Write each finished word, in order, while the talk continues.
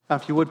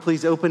If you would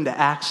please open to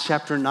Acts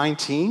chapter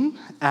 19.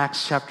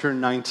 Acts chapter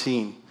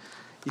 19.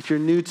 If you're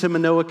new to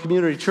Manoa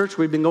Community Church,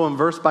 we've been going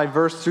verse by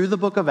verse through the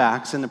book of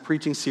Acts in a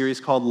preaching series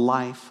called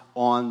Life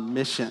on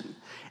Mission.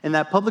 In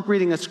that public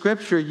reading of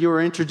Scripture, you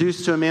were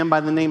introduced to a man by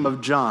the name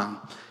of John.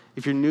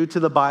 If you're new to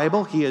the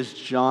Bible, he is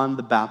John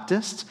the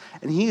Baptist,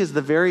 and he is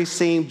the very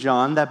same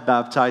John that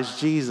baptized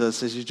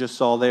Jesus, as you just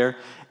saw there.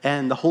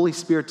 And the Holy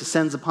Spirit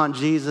descends upon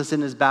Jesus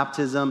in his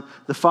baptism.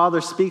 The Father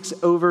speaks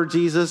over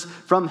Jesus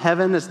from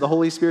heaven as the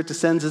Holy Spirit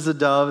descends as a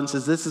dove and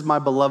says, "This is my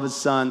beloved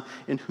Son,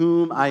 in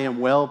whom I am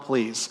well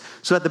pleased."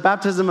 So at the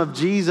baptism of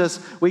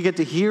Jesus, we get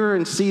to hear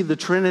and see the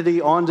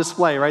Trinity on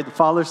display, right? The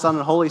Father, Son,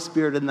 and Holy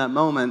Spirit in that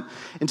moment.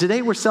 And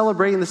today we're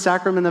celebrating the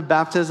sacrament of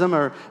baptism,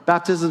 or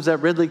baptisms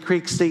at Ridley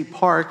Creek State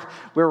Park,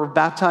 where we're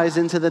baptized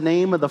into the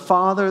name of the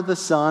Father, the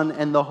Son,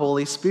 and the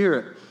Holy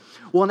Spirit.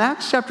 Well, in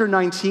Acts chapter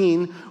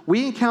 19,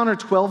 we encounter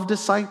 12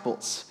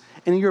 disciples.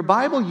 And in your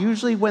Bible,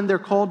 usually when they're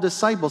called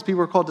disciples,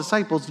 people are called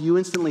disciples, you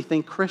instantly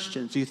think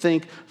Christians. You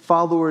think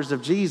followers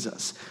of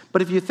Jesus.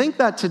 But if you think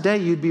that today,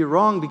 you'd be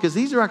wrong, because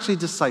these are actually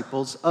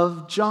disciples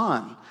of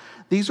John.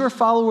 These are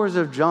followers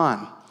of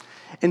John.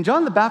 And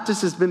John the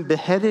Baptist has been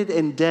beheaded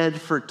and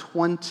dead for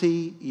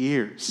 20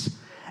 years.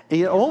 And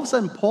yet all of a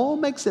sudden, Paul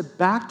makes it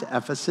back to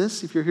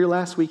Ephesus. If you're here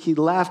last week, he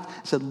left,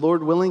 said,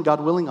 "Lord willing, God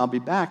willing, I'll be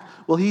back."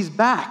 Well, he's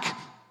back.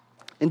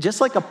 And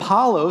just like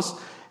Apollos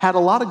had a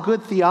lot of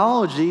good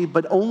theology,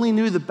 but only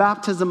knew the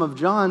baptism of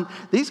John,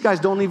 these guys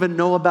don't even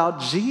know about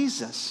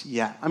Jesus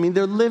yet. I mean,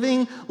 they're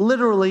living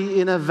literally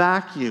in a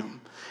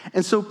vacuum.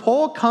 And so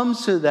Paul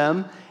comes to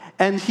them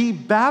and he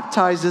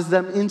baptizes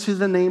them into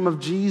the name of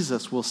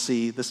Jesus, we'll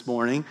see this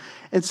morning.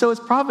 And so it's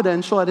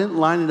providential. I didn't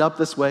line it up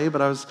this way,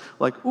 but I was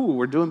like, ooh,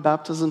 we're doing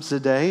baptisms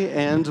today,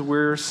 and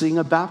we're seeing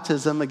a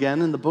baptism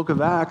again in the book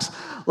of Acts.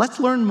 Let's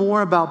learn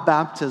more about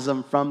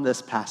baptism from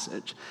this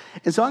passage.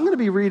 And so I'm going to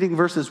be reading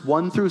verses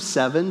 1 through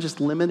 7, just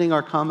limiting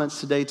our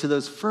comments today to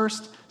those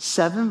first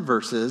 7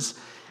 verses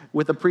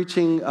with a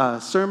preaching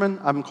sermon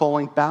I'm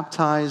calling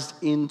Baptized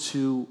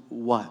Into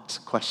What? ?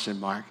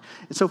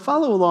 And so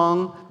follow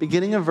along,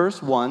 beginning of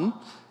verse 1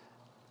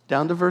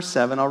 down to verse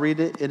 7. I'll read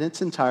it in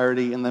its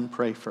entirety and then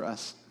pray for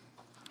us.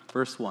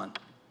 Verse 1.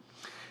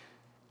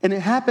 And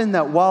it happened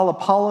that while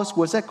Apollos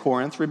was at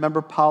Corinth, remember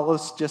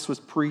Apollos just was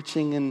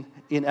preaching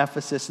in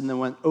Ephesus and then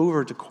went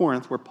over to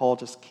Corinth where Paul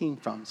just came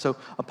from. So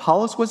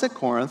Apollos was at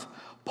Corinth.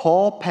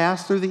 Paul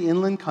passed through the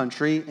inland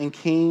country and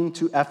came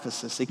to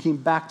Ephesus. He came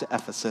back to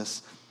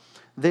Ephesus.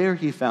 There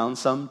he found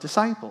some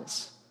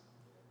disciples.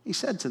 He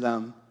said to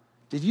them,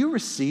 "Did you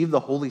receive the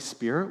Holy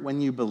Spirit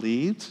when you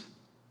believed?"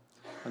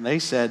 And they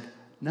said,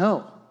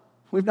 "No,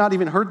 we've not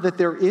even heard that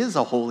there is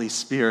a Holy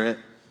Spirit."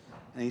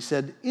 And he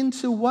said,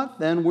 "Into what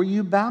then were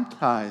you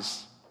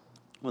baptized?"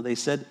 Well, they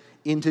said,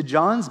 "Into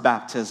John's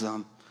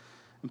baptism."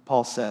 And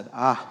Paul said,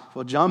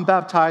 well, John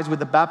baptized with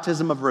the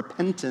baptism of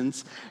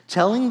repentance,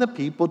 telling the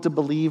people to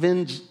believe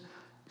in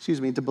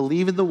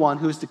the one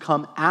who is to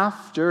come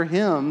after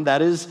him,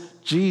 that is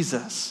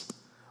Jesus.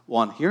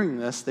 Well, on hearing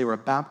this, they were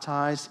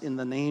baptized in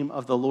the name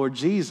of the Lord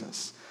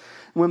Jesus.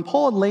 When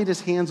Paul had laid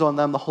his hands on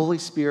them, the Holy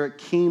Spirit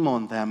came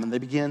on them, and they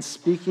began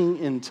speaking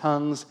in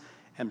tongues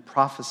and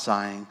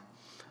prophesying.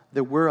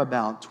 There were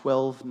about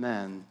 12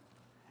 men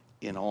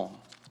in all.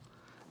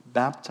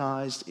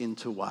 Baptized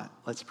into what?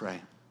 Let's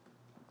pray.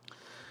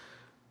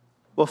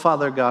 Well,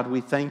 Father God,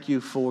 we thank you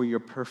for your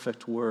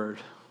perfect word.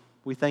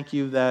 We thank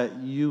you that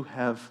you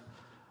have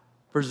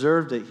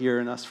preserved it here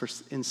in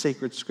us in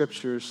sacred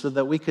scriptures so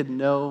that we could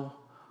know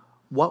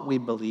what we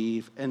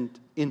believe and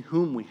in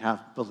whom we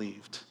have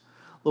believed.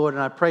 Lord,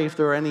 and I pray if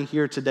there are any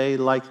here today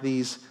like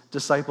these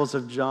disciples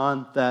of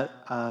John that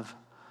have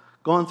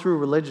gone through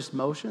religious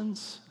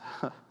motions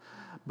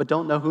but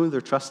don't know who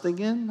they're trusting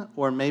in,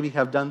 or maybe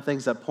have done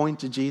things that point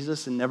to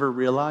Jesus and never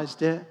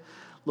realized it,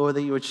 Lord,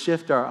 that you would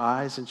shift our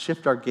eyes and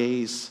shift our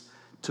gaze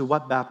to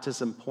what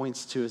baptism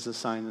points to as a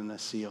sign and a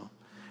seal.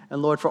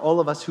 And Lord, for all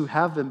of us who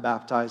have been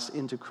baptized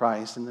into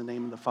Christ in the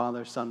name of the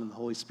Father, Son, and the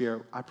Holy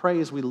Spirit, I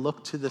pray as we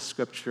look to this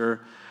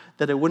scripture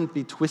that it wouldn't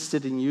be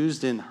twisted and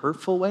used in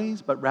hurtful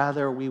ways, but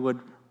rather we would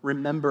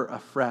remember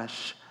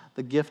afresh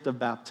the gift of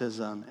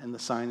baptism and the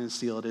sign and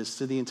seal it is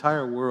to the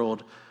entire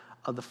world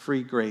of the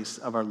free grace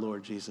of our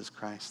Lord Jesus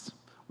Christ.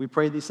 We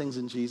pray these things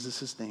in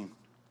Jesus' name.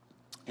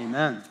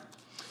 Amen.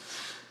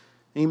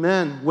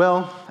 Amen.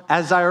 Well,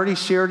 as I already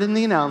shared in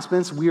the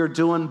announcements, we are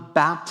doing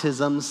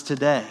baptisms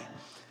today.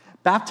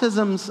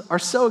 Baptisms are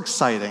so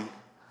exciting.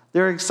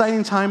 They're an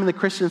exciting time in the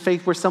Christian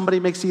faith where somebody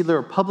makes either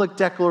a public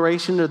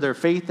declaration of their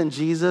faith in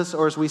Jesus,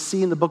 or as we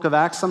see in the book of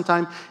Acts,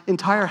 sometimes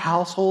entire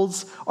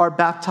households are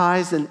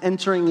baptized and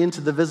entering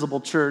into the visible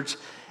church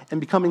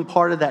and becoming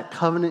part of that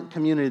covenant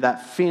community,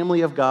 that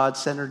family of God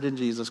centered in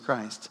Jesus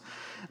Christ.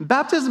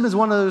 Baptism is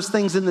one of those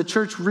things in the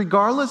church,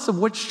 regardless of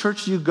which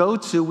church you go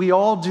to, we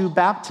all do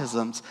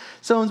baptisms.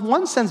 So in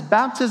one sense,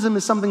 baptism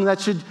is something that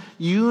should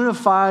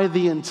unify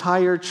the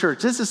entire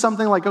church. This is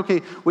something like,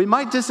 okay, we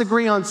might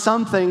disagree on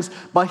some things,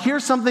 but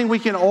here's something we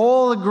can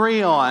all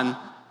agree on.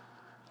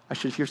 I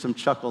should hear some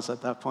chuckles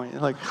at that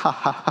point. Like, ha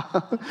ha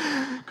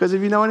ha. Because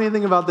if you know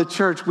anything about the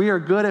church, we are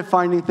good at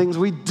finding things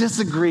we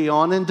disagree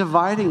on and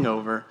dividing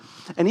over.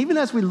 And even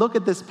as we look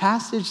at this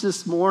passage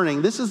this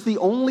morning, this is the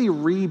only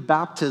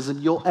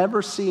rebaptism you'll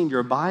ever see in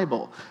your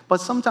Bible.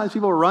 But sometimes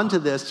people run to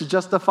this to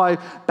justify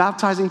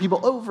baptizing people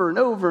over and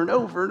over and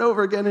over and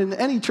over again. In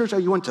any church, oh,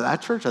 you went to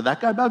that church, or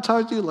that guy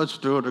baptized you? Let's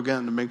do it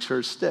again to make sure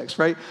it sticks,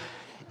 right?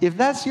 If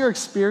that's your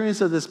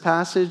experience of this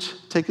passage,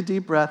 take a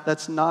deep breath.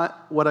 That's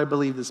not what I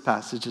believe this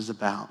passage is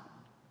about.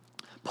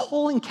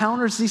 Paul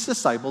encounters these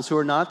disciples who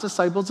are not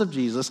disciples of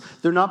Jesus.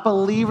 They're not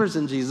believers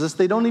in Jesus.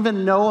 They don't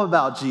even know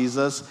about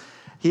Jesus.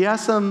 He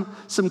asks them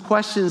some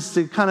questions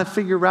to kind of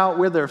figure out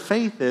where their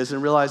faith is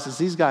and realizes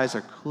these guys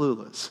are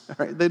clueless.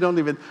 Right? They don't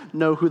even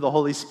know who the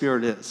Holy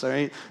Spirit is.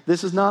 Right?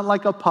 This is not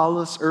like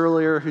Apollos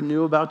earlier who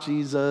knew about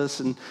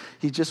Jesus and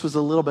he just was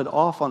a little bit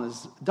off on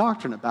his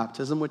doctrine of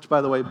baptism, which, by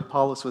the way,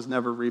 Apollos was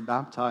never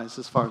rebaptized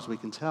as far as we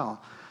can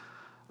tell.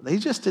 They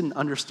just didn't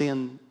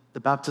understand the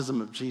baptism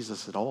of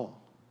Jesus at all.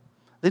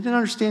 They didn't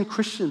understand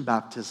Christian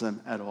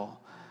baptism at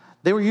all.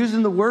 They were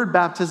using the word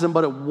baptism,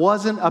 but it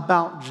wasn't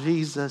about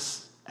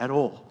Jesus at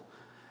all.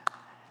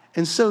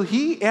 And so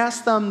he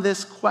asked them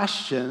this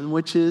question,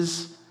 which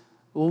is,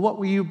 well, what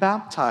were you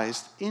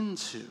baptized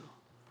into?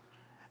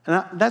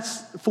 And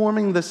that's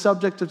forming the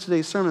subject of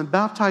today's sermon.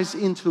 Baptized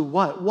into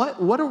what?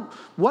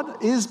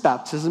 What is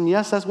baptism?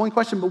 Yes, that's one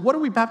question, but what are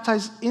we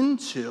baptized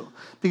into?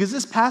 Because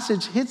this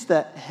passage hits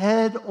that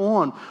head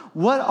on.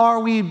 What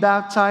are we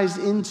baptized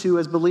into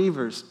as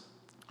believers?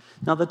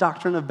 Now, the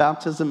doctrine of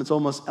baptism is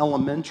almost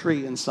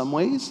elementary in some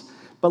ways,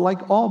 but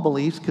like all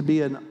beliefs, could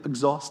be an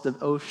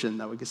exhaustive ocean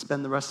that we could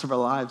spend the rest of our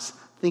lives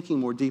thinking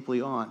more deeply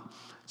on.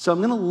 So I'm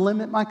going to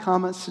limit my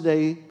comments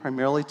today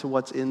primarily to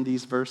what's in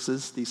these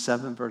verses, these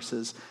 7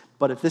 verses.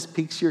 But if this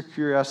piques your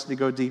curiosity to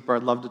go deeper,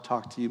 I'd love to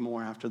talk to you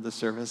more after the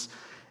service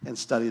and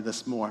study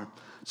this more.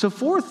 So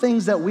 4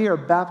 things that we are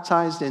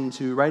baptized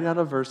into right out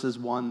of verses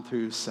 1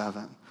 through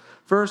 7.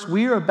 First,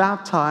 we are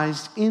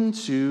baptized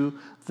into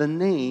the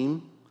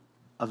name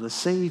of the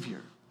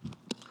Savior.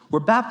 We're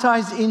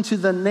baptized into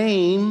the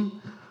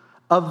name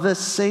of the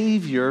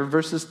Savior,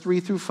 verses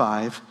 3 through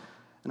 5.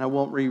 And I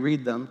won't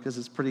reread them because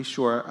it's pretty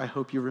short. I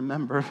hope you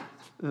remember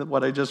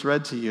what I just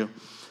read to you.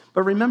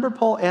 But remember,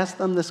 Paul asked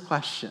them this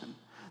question.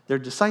 They're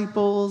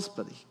disciples,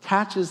 but he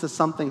catches that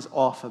something's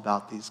off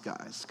about these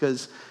guys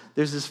because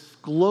there's this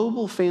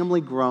global family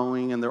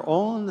growing and they're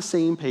all on the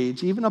same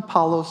page. Even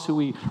Apollos, who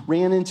we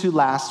ran into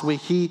last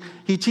week, he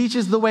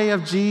teaches the way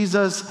of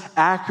Jesus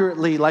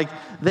accurately. Like,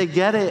 they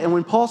get it. And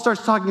when Paul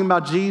starts talking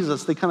about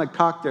Jesus, they kind of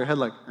cock their head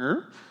like,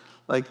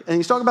 and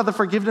he's talking about the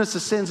forgiveness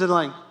of sins and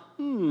like,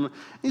 And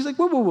he's like,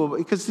 whoa,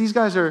 because these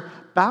guys are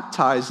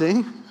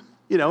baptizing,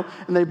 and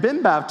they've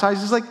been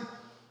baptized. He's like,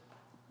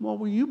 what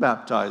were you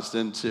baptized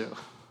into?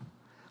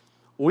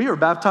 We were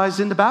baptized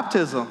into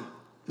baptism.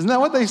 Isn't that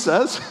what they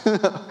says?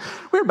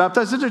 We were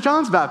baptized into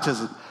John's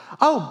baptism.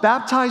 Oh,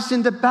 baptized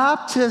into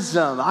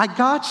baptism. I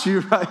got you,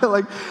 right?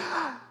 Like,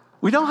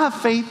 we don't have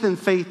faith in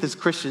faith as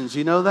Christians.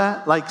 You know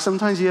that? Like,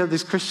 sometimes you have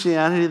this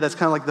Christianity that's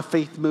kind of like the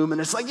faith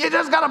movement. It's like, you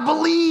just got to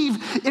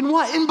believe in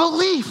what? In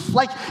belief.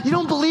 Like, you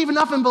don't believe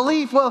enough in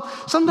belief. Well,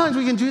 sometimes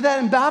we can do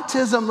that in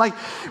baptism. Like,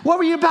 what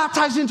were you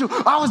baptized into?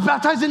 I was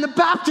baptized into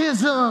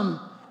baptism.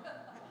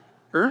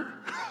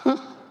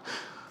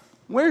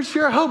 Where's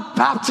your hope?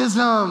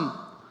 Baptism.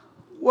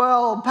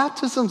 Well,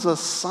 baptism's a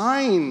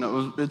sign.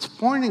 It's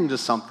pointing to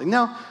something.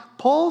 Now,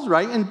 Paul's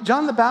right, and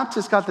John the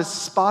Baptist got this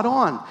spot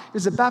on.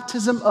 It's a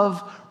baptism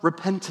of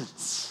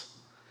repentance.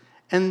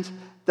 And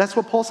that's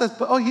what Paul says.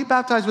 He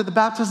baptized with the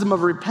baptism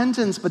of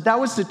repentance, but that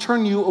was to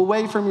turn you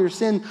away from your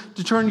sin,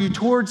 to turn you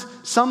towards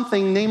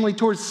something, namely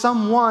towards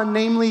someone,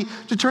 namely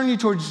to turn you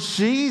towards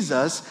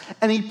Jesus,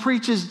 and he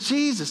preaches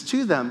Jesus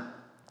to them.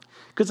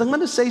 Because I'm going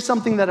to say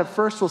something that at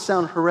first will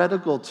sound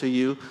heretical to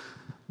you,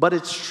 but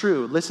it's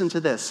true. Listen to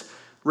this.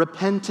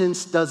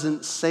 Repentance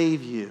doesn't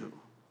save you.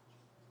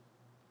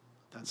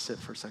 Sit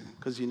for a second,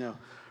 because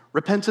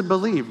repent and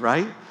believe,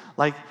 right?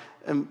 Like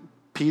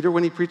Peter,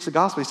 when he preached the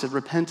gospel, he said,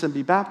 repent and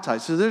be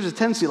baptized. So there's a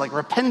tendency, like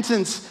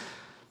repentance,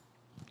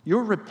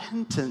 your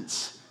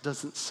repentance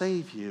doesn't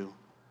save you.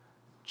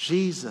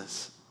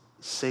 Jesus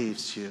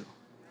saves you.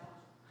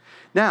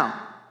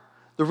 Now,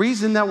 the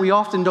reason that we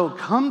often don't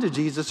come to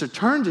Jesus or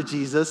turn to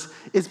Jesus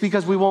is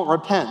because we won't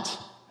repent.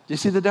 Do you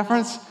see the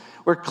difference?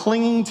 We're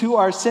clinging to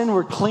our sin.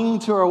 We're clinging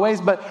to our ways.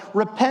 But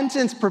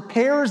repentance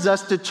prepares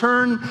us to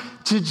turn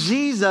to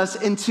Jesus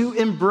and to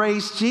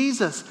embrace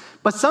Jesus.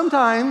 But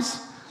sometimes,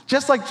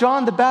 just like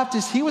John the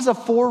Baptist, he was a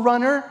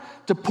forerunner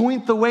to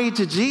point the way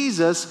to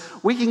Jesus.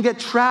 We can get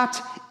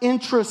trapped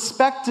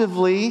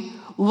introspectively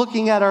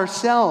looking at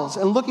ourselves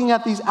and looking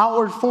at these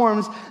outward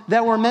forms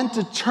that were meant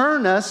to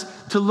turn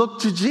us to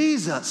look to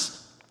Jesus.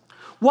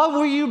 What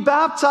were you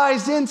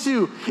baptized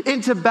into?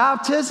 Into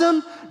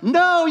baptism?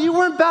 No, you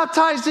weren't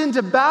baptized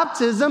into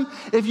baptism.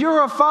 If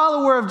you're a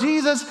follower of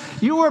Jesus,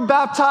 you were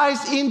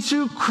baptized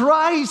into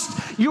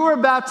Christ. You were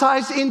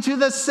baptized into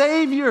the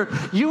Savior.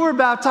 You were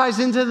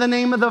baptized into the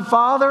name of the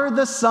Father,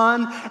 the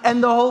Son,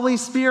 and the Holy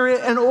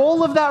Spirit. And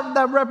all of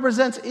that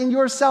represents in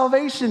your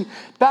salvation.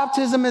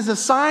 Baptism is a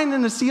sign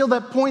and a seal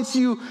that points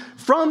you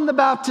from the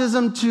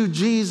baptism to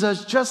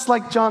Jesus, just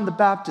like John the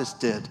Baptist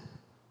did,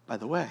 by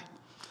the way.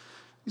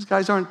 These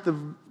guys aren't the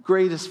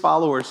greatest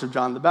followers of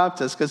John the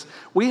Baptist because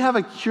we have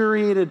a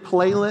curated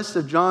playlist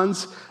of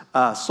John's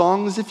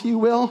songs, if you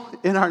will,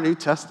 in our New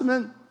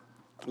Testament,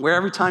 where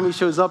every time he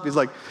shows up, he's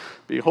like,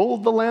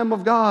 "Behold the Lamb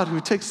of God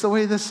who takes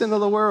away the sin of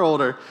the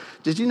world." Or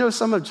did you know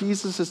some of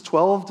Jesus'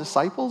 12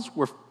 disciples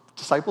were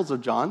disciples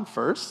of John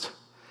first?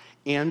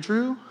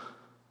 Andrew,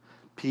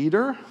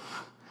 Peter,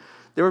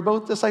 they were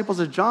both disciples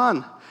of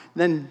John.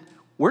 Then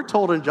we're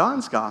told in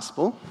John's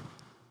gospel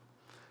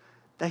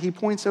that he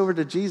points over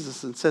to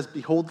Jesus and says,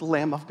 "Behold the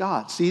Lamb of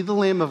God." See the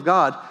Lamb of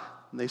God.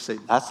 And they say,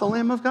 "That's the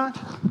Lamb of God?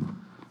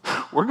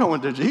 We're going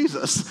to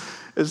Jesus."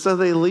 And so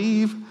they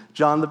leave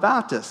John the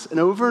Baptist. And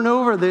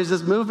over, there's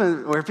this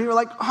movement where people are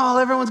like, "Oh,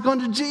 everyone's going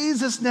to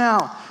Jesus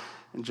now."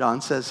 And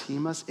John says, "He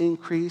must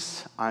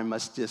increase, I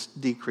must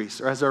just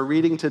decrease." Or as our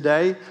reading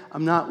today,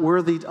 "I'm not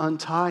worthy to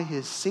untie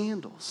his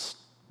sandals."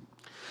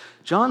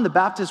 John the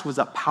Baptist was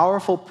a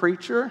powerful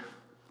preacher.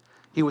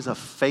 He was a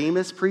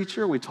famous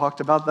preacher. We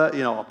talked about that,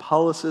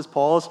 Apollos,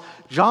 Paulus.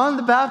 John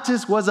the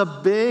Baptist was a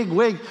big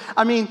wig.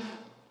 I mean,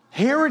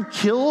 Herod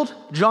killed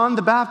John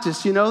the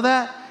Baptist. You know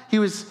that?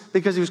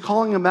 Because he was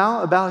calling him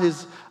out about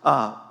his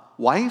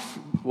wife,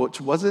 which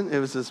it was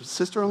his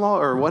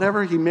sister-in-law or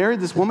whatever. He married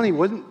this woman he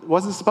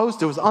wasn't supposed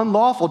to. It was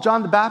unlawful.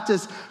 John the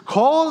Baptist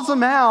calls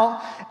him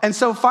out. And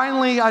so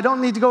finally, I don't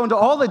need to go into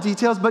all the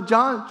details, but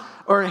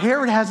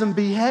Herod has him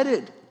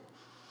beheaded.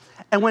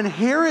 And when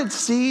Herod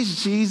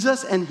sees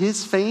Jesus and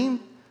his fame,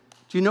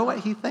 do you know what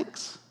he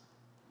thinks?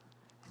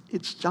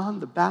 It's John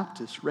the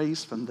Baptist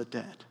raised from the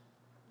dead.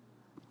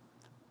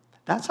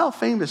 That's how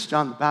famous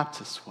John the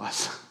Baptist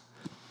was.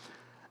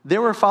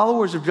 There were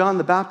followers of John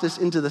the Baptist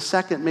into the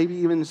 2nd, maybe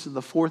even into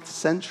the 4th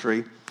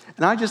century.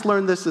 And I just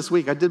learned this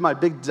week. I did my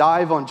big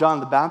dive on John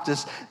the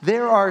Baptist.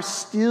 There are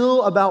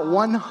still about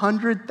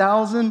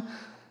 100,000,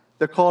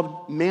 they're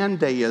called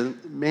Mandaeans.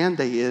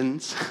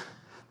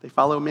 They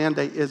follow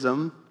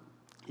Mandaeism.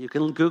 You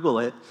can Google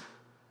it,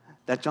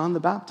 that John the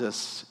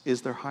Baptist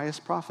is their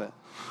highest prophet.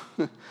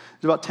 There's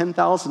about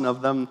 10,000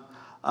 of them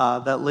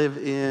that live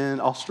in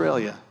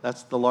Australia.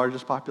 That's the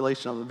largest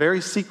population of them.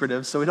 Very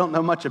secretive, so we don't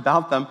know much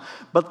about them.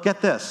 But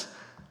get this,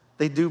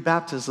 they do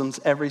baptisms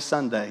every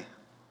Sunday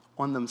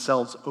on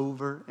themselves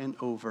over and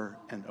over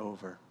and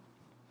over.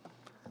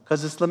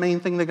 Because it's the main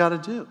thing they got to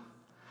do.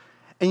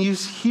 And you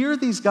hear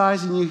these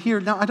guys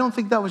and now I don't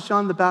think that was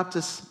John the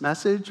Baptist's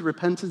message.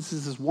 Repentance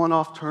is this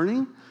one-off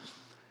turning.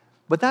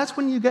 But that's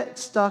when you get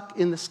stuck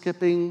in the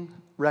skipping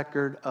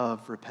record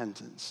of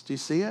repentance. Do you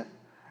see it?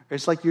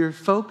 It's like your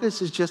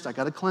focus is just, I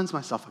got to cleanse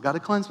myself. I got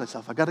to cleanse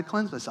myself. I got to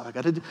cleanse myself.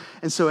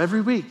 And so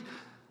every week,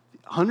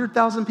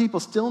 100,000 people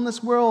still in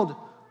this world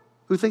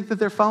who think that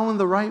they're following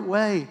the right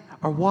way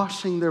are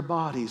washing their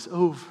bodies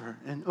over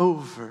and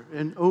over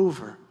and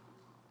over.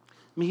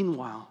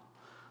 Meanwhile,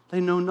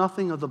 they know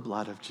nothing of the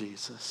blood of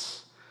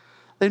Jesus.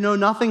 They know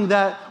nothing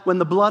that when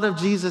the blood of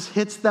Jesus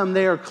hits them,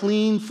 they are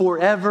clean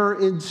forever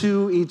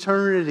into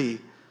eternity.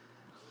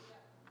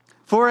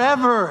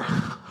 Forever.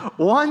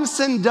 Once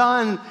and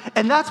done.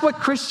 And that's what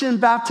Christian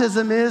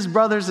baptism is,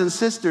 brothers and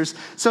sisters.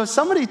 So if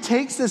somebody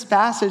takes this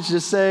passage to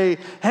say,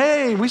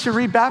 "Hey, we should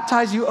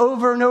rebaptize you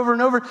over and over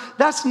and over,"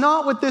 that's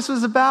not what this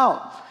was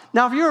about.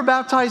 Now, if you were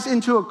baptized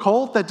into a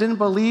cult that didn't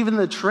believe in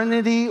the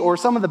Trinity or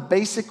some of the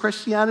basic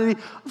Christianity,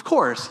 of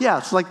course, yeah,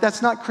 it's like that's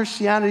not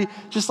Christianity,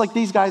 just like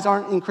these guys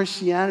aren't in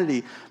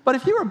Christianity. But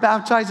if you were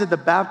baptized at the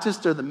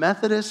Baptist or the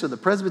Methodist or the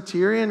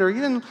Presbyterian or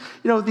even,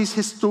 these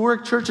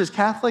historic churches,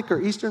 Catholic or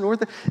Eastern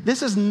Orthodox,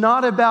 this is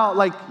not about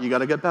like, you got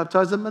to get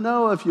baptized at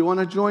Manoa if you want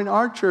to join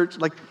our church.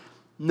 Like,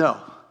 no.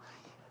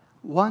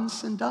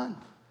 Once and done.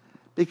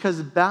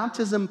 Because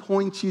baptism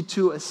points you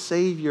to a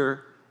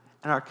Savior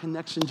and our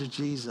connection to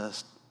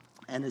Jesus.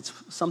 And it's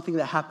something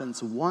that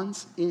happens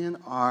once in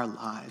our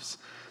lives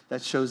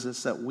that shows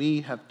us that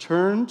we have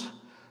turned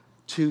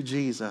to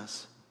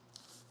Jesus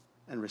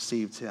and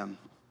received him.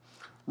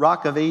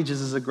 Rock of Ages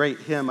is a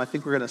great hymn. I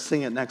think we're going to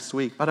sing it next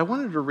week. But I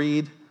wanted to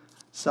read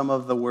some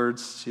of the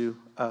words to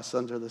us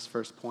under this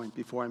first point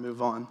before I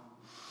move on.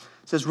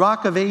 It says,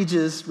 "Rock of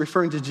Ages,"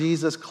 referring to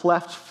Jesus,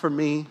 "cleft for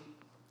me.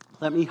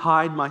 Let me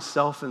hide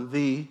myself in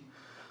thee.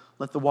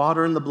 Let the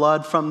water and the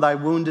blood from thy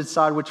wounded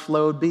side which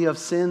flowed be of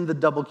sin the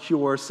double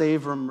cure,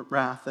 save from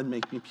wrath and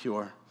make me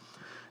pure.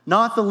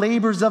 Not the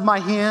labors of my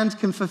hand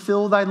can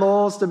fulfill thy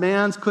law's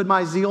demands. Could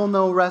my zeal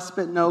no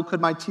respite know?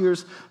 Could my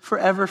tears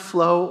forever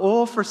flow?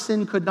 All for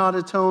sin could not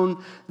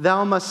atone.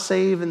 Thou must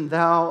save and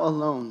thou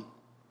alone."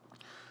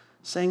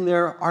 Saying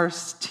there, our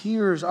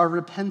tears, our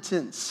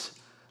repentance,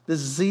 the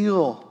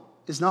zeal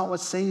is not what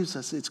saves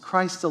us. It's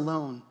Christ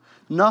alone.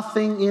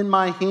 Nothing in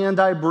my hand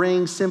I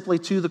bring, simply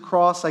to the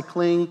cross I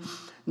cling.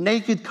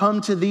 Naked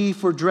come to thee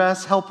for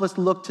dress, helpless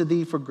look to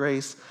thee for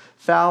grace.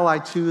 Foul I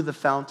to the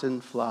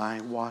fountain fly,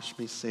 wash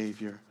me,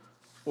 Savior,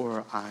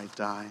 or I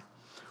die.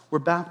 We're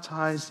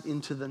baptized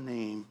into the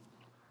name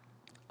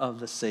of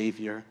the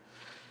Savior.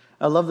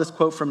 I love this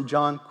quote from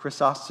John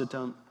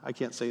Chrysostom. I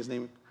can't say his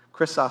name.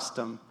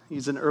 Chrysostom.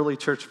 He's an early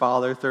church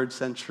father, 3rd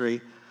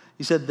century.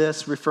 He said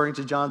this, referring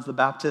to John the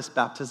Baptist,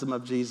 baptism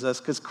of Jesus,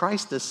 because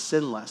Christ is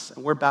sinless,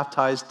 and we're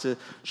baptized to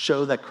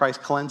show that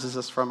Christ cleanses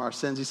us from our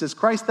sins. He says,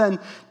 Christ then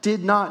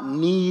did not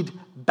need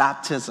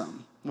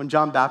baptism. When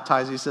John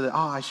baptized, he said,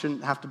 I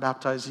shouldn't have to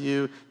baptize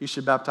you. You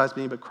should baptize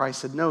me. But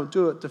Christ said, no,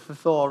 do it to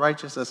fulfill all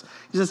righteousness.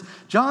 He says,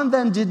 Christ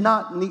then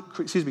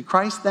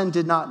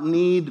did not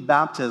need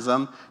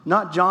baptism,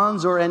 not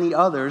John's or any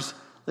others.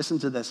 Listen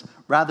to this.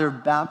 Rather,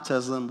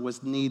 baptism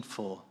was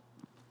needful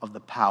of the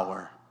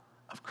power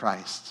of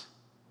Christ.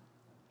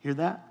 Hear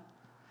that?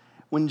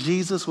 When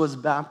Jesus was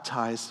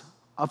baptized,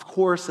 of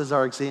course, as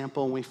our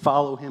example, and we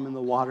follow him in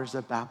the waters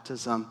of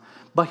baptism,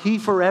 but he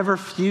forever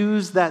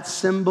fused that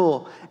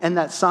symbol and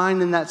that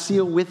sign and that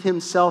seal with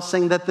himself,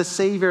 saying that the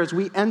Savior, as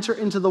we enter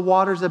into the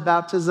waters of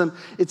baptism,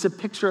 it's a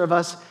picture of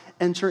us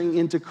entering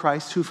into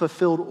Christ who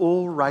fulfilled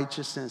all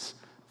righteousness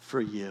for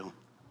you.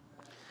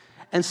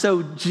 And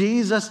so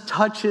Jesus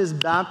touches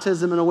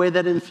baptism in a way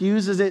that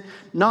infuses it,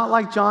 not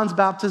like John's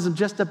baptism,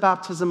 just a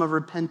baptism of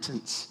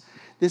repentance.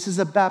 This is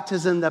a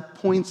baptism that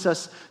points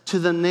us to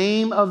the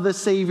name of the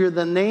Savior,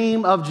 the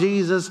name of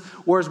Jesus,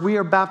 whereas we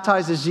are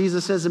baptized, as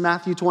Jesus says in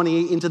Matthew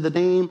 28, into the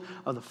name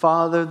of the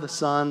Father, the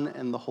Son,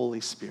 and the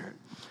Holy Spirit.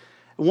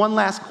 One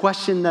last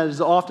question that is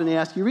often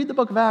asked. You read the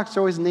book of Acts,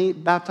 they're always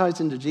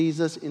baptized into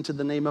Jesus, into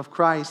the name of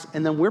Christ,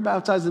 and then we're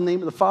baptized in the name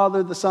of the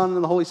Father, the Son,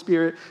 and the Holy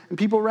Spirit, and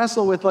people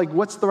wrestle with,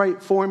 what's the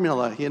right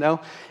formula,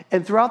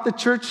 And throughout the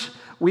church,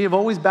 we have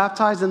always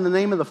baptized in the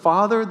name of the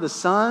Father, the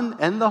Son,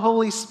 and the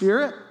Holy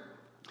Spirit.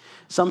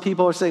 Some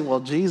people are saying, well,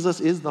 Jesus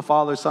is the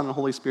Father, Son, and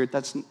Holy Spirit.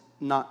 That's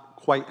not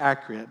quite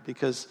accurate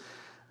because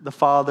the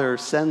Father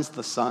sends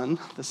the Son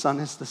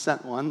is the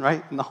sent one,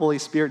 right? And the Holy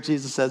Spirit,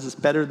 Jesus says, it's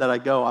better that I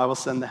go, I will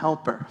send the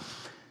helper.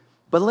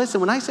 But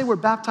listen, when I say we're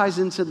baptized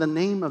into the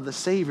name of the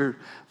Savior,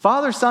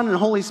 Father, Son, and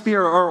Holy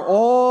Spirit are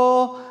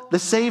all the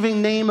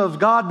saving name of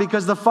God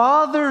because the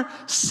Father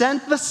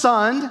sent the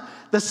Son.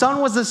 The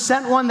Son was the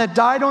sent one that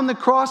died on the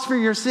cross for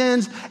your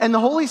sins, and the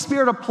Holy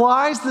Spirit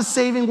applies the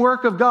saving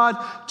work of God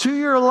to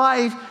your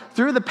life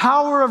through the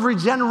power of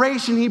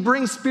regeneration. He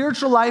brings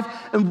spiritual life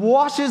and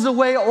washes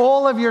away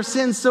all of your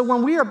sins. So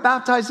when we are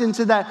baptized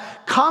into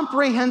that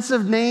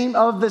comprehensive name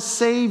of the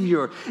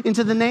Savior,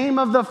 into the name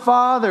of the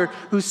Father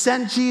who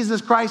sent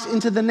Jesus Christ,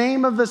 into the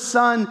name of the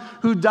Son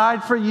who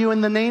died for you,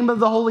 in the name of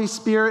the Holy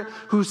Spirit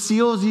who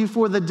seals you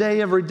for the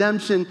day of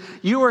redemption,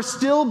 you are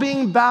still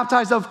being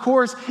baptized, of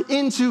course,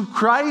 into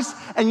Christ,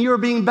 and you are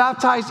being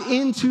baptized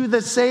into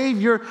the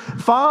Savior.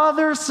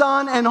 Father,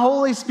 Son, and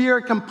Holy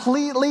Spirit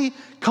completely,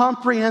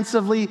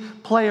 comprehensively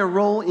play a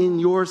role in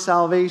your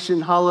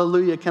salvation.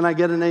 Hallelujah. Can I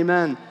get an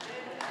amen?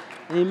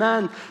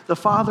 Amen. The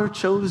Father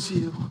chose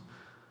you.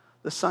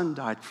 The Son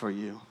died for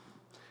you.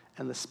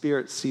 And the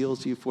Spirit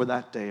seals you for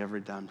that day of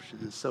redemption.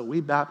 And so we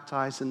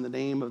baptize in the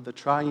name of the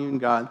triune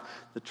God,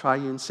 the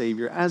triune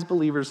Savior, as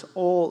believers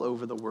all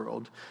over the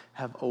world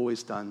have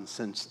always done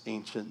since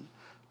ancient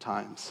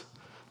times.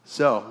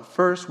 So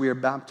first, we are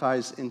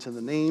baptized into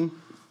the name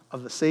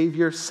of the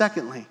Savior.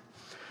 Secondly,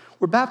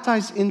 we're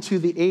baptized into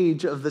the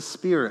age of the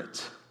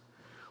Spirit.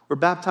 We're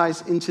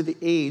baptized into the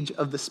age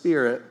of the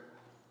Spirit.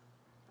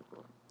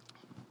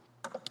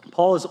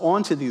 Paul is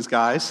on to these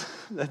guys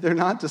that they're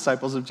not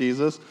disciples of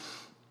Jesus.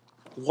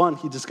 One,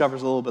 he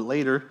discovers a little bit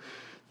later,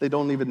 they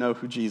don't even know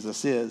who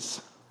Jesus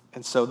is.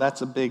 And so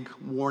that's a big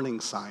warning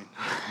sign.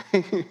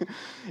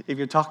 If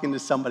you're talking to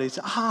somebody,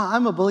 say,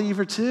 I'm a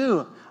believer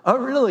too. Oh,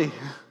 really?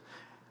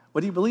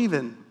 What do you believe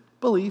in?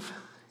 Belief,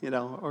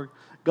 or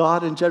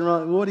God in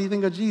general. What do you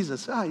think of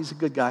Jesus? He's a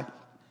good guy.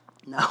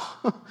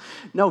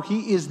 No,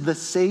 he is the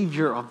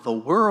Savior of the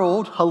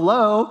world.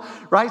 Hello,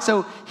 right?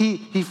 So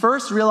he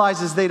first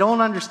realizes they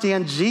don't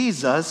understand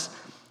Jesus,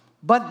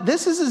 but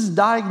this is his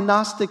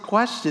diagnostic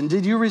question.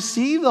 Did you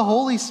receive the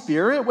Holy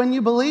Spirit when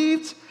you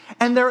believed?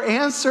 And their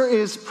answer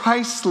is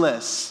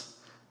priceless.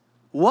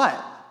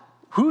 What?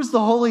 Who's the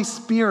Holy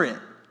Spirit?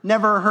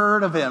 Never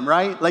heard of him,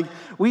 right?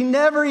 We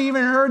never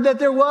even heard that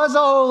there was a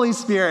Holy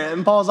Spirit.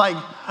 And Paul's like,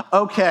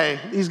 okay,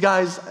 these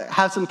guys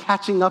have some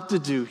catching up to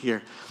do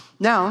here.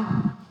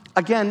 Now,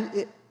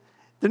 again,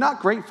 they're not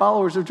great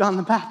followers of John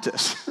the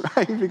Baptist,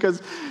 right?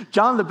 Because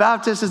John the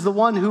Baptist is the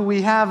one who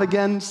we have,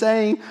 again,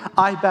 saying,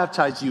 I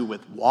baptize you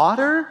with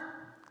water,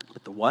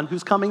 but the one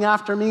who's coming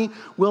after me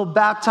will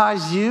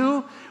baptize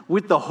you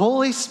with the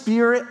Holy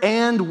Spirit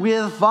and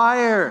with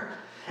fire.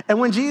 And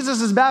when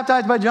Jesus is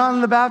baptized by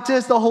John the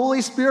Baptist, the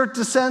Holy Spirit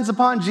descends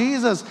upon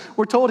Jesus.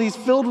 We're told he's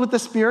filled with the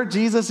Spirit.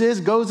 Jesus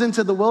goes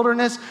into the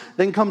wilderness,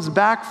 then comes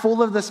back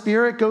full of the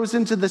Spirit, goes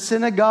into the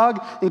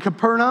synagogue in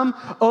Capernaum,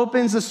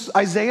 opens the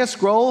Isaiah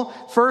scroll.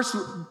 First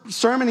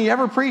sermon he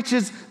ever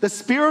preaches, the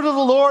Spirit of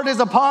the Lord is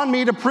upon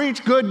me to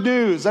preach good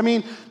news. I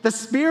mean, the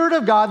Spirit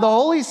of God, the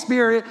Holy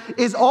Spirit,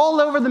 is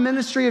all over the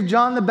ministry of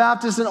John the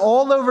Baptist and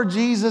all over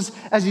Jesus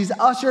as he's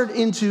ushered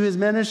into his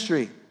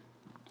ministry.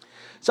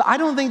 So I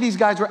don't think these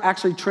guys were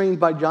actually trained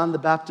by John the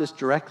Baptist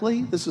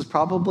directly. This is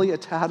probably a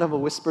tad of a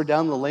whisper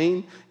down the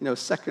lane,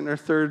 second or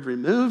third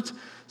removed.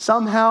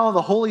 Somehow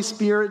the Holy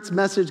Spirit's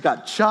message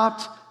got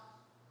chopped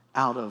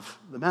out of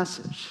the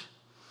message.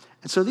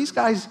 And so these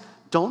guys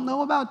don't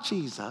know about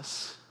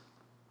Jesus.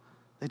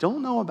 They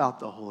don't know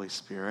about the Holy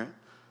Spirit.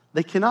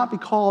 They cannot be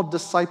called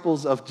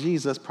disciples of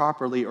Jesus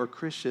properly or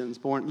Christians.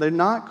 They're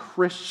not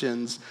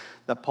Christians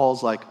that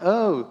Paul's like,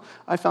 oh,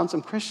 I found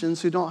some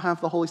Christians who don't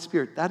have the Holy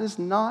Spirit. That is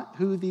not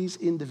who these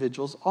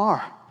individuals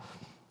are.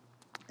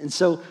 And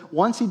so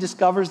once he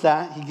discovers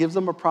that, he gives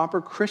them a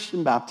proper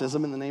Christian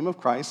baptism in the name of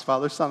Christ,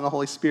 Father, Son, and the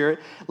Holy Spirit,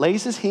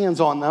 lays his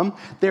hands on them.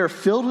 They're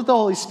filled with the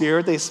Holy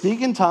Spirit. They speak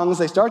in tongues.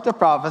 They start to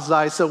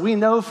prophesy. So we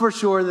know for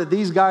sure that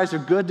these guys are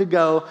good to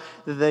go,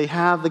 that they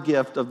have the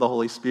gift of the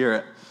Holy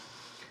Spirit.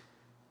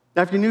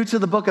 Now, if you're new to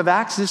the book of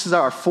Acts, this is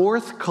our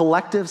fourth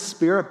collective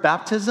Spirit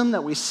baptism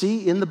that we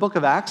see in the book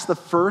of Acts. The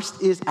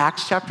first is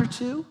Acts chapter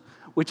 2,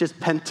 which is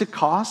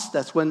Pentecost.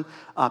 That's when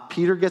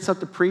Peter gets up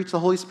to preach. The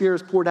Holy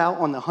Spirit is poured out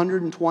on the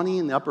 120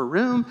 in the upper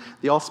room.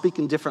 They all speak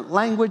in different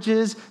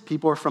languages.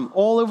 People are from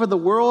all over the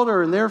world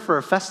are in there for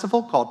a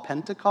festival called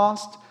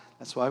Pentecost.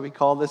 That's why we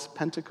call this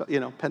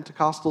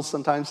Pentecostals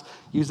sometimes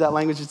use that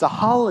language. It's a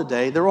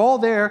holiday. They're all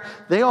there.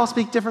 They all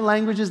speak different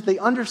languages. They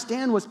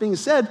understand what's being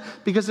said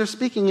because they're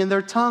speaking in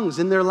their tongues,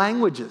 in their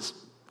languages.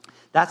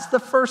 That's the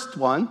first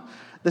one.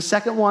 The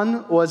second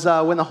one was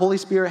when the Holy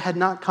Spirit had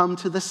not come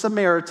to the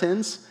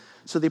Samaritans.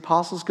 So the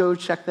apostles go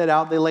check that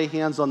out. They lay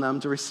hands on them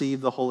to receive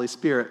the Holy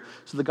Spirit.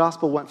 So the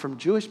gospel went from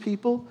Jewish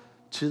people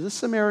to the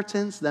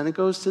Samaritans. Then it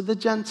goes to the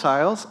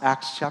Gentiles,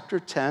 Acts chapter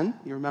 10.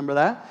 You remember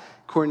that?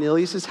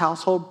 Cornelius'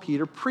 household,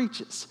 Peter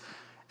preaches.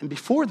 And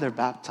before they're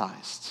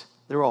baptized,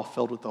 they're all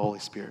filled with the Holy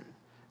Spirit,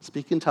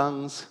 speak in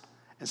tongues.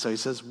 And so he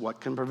says,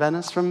 what can prevent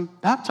us from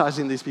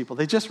baptizing these people?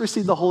 They just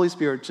received the Holy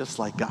Spirit just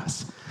like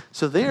us.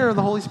 So there,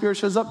 the Holy Spirit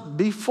shows up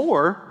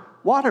before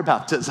water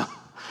baptism.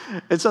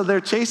 And so they're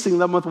chasing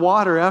them with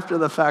water after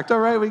the fact. All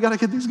right, we got to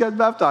get these guys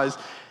baptized.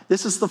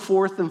 This is the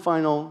fourth and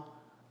final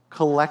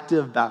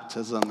collective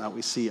baptism that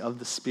we see of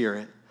the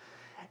Spirit.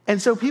 And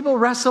so people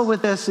wrestle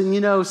with this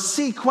and,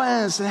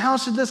 sequence and how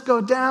should this go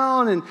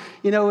down? And,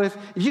 if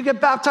you get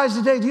baptized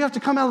today, do you have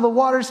to come out of the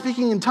water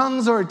speaking in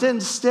tongues or it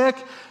didn't stick?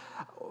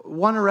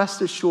 Want to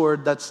rest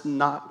assured that's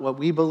not what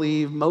we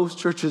believe. Most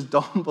churches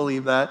don't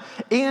believe that.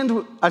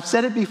 And I've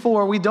said it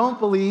before, I don't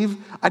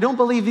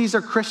believe these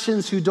are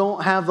Christians who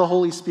don't have the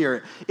Holy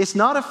Spirit. It's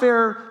not a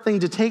fair thing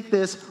to take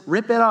this,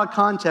 rip it out of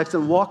context,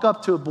 and walk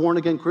up to a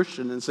born-again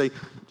Christian and say,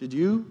 did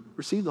you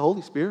receive the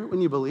Holy Spirit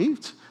when you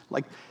believed?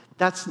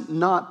 That's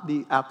not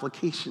the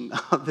application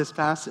of this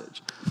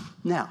passage.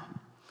 Now,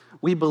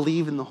 we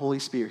believe in the Holy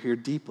Spirit here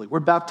deeply. We're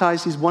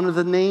baptized. He's one of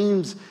the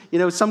names.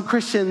 Some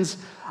Christians,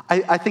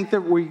 I think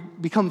that we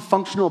become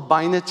functional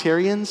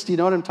binitarians. Do you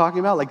know what I'm talking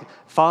about? Like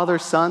Father,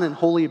 Son, and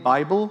Holy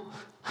Bible.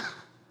 Let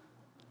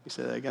me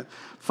say that again.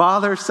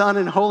 Father, Son,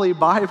 and Holy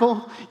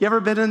Bible. You ever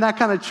been in that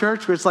kind of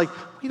church where it's like,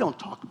 we don't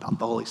talk about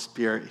the Holy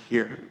Spirit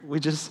here.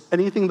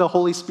 Anything the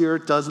Holy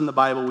Spirit does in the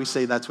Bible, we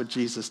say that's what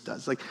Jesus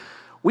does.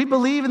 We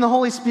believe in the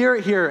Holy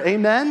Spirit here.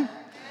 Amen?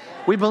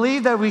 We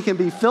believe that we can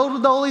be filled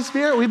with the Holy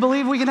Spirit. We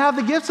believe we can have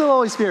the gifts of the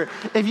Holy Spirit.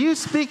 If you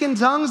speak in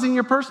tongues in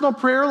your personal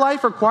prayer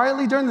life or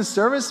quietly during the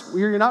service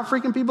where you're not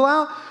freaking people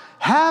out,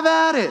 have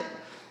at it.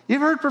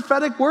 You've heard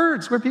prophetic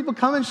words where people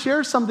come and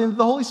share something that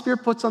the Holy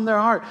Spirit puts on their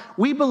heart.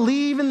 We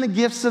believe in the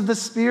gifts of the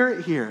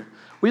Spirit here.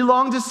 We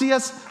long to see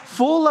us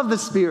full of the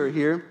Spirit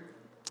here.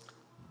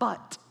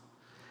 But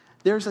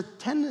there's a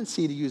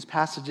tendency to use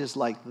passages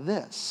like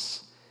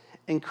this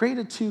and create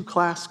a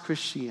two-class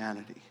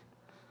Christianity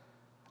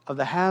of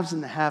the haves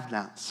and the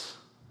have-nots.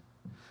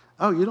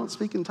 Oh, you don't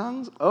speak in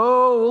tongues?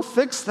 Oh, we'll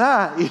fix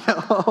that.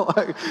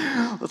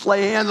 Let's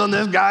lay hands on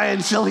this guy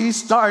until he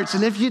starts.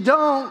 And if you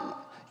don't, you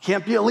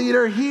can't be a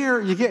leader here.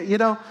 You get,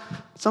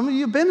 some of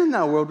you have been in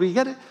that world where you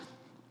get it.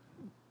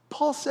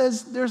 Paul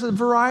says there's a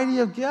variety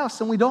of gifts,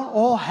 and we don't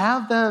all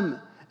have them.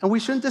 And we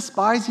shouldn't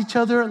despise each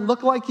other and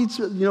look like each,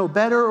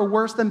 better or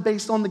worse than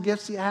based on the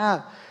gifts you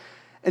have.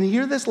 And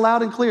hear this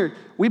loud and clear.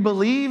 We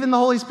believe in the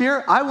Holy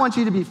Spirit. I want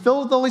you to be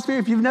filled with the Holy Spirit.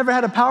 If you've never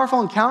had a powerful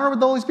encounter with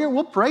the Holy Spirit,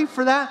 we'll pray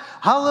for that.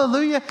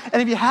 Hallelujah.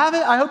 And if you have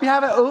it, I hope you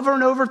have it over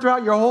and over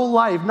throughout your whole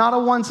life, not a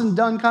once and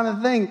done kind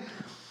of thing.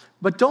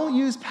 But don't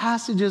use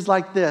passages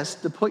like this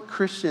to put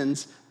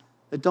Christians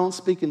that don't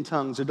speak in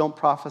tongues or don't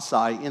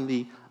prophesy in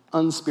the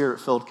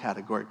unspirit-filled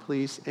category,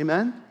 please.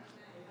 Amen?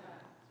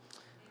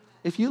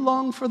 If you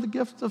long for the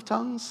gift of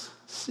tongues,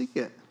 seek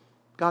it.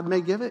 God may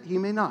give it, he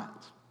may not.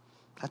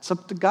 That's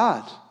up to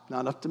God,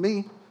 not up to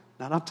me.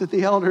 not up to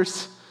the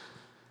elders.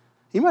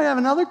 He might have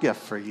another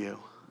gift for you.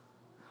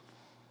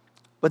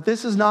 But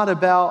this is not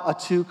about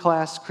a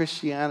two-class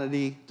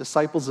Christianity,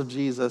 disciples of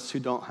Jesus who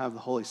don't have the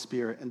Holy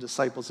Spirit and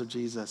disciples of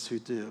Jesus who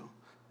do.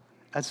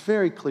 That's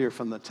very clear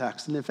from the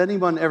text. And if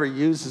anyone ever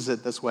uses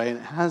it this way, and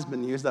it has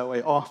been used that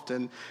way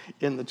often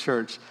in the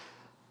church,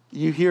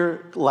 you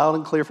hear loud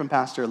and clear from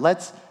Pastor,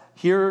 let's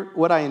hear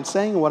what I am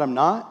saying and what I'm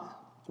not.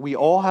 We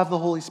all have the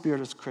Holy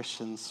Spirit as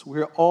Christians.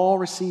 We all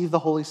receive the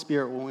Holy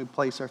Spirit when we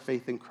place our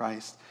faith in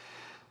Christ.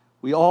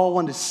 We all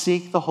want to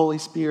seek the Holy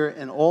Spirit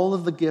and all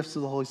of the gifts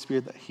of the Holy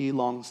Spirit that he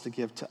longs to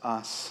give to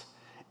us.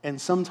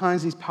 And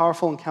sometimes these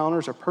powerful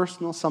encounters are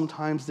personal.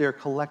 Sometimes they're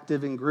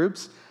collective in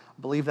groups.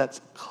 I believe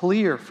that's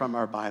clear from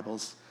our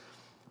Bibles.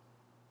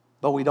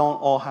 But we don't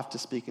all have to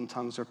speak in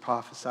tongues or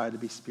prophesy to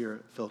be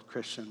Spirit-filled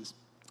Christians.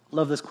 I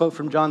love this quote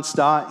from John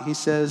Stott. He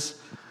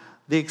says,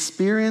 they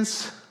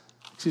experienced,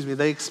 do you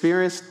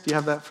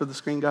have that for the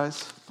screen,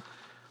 guys?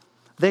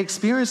 They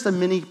experienced a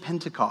mini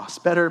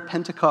Pentecost. Better,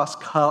 Pentecost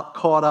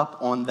caught up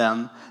on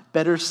them.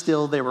 Better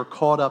still, they were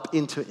caught up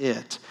into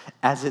it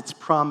as its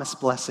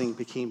promised blessing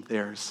became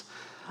theirs.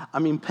 I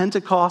mean,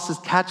 Pentecost is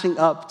catching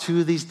up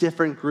to these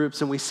different groups.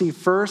 And we see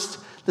first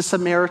the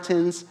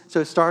Samaritans.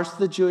 So it starts with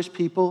the Jewish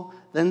people,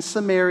 then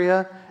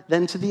Samaria,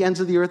 then to the ends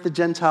of the earth, the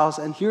Gentiles.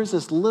 And here's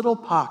this little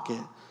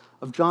pocket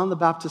of John the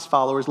Baptist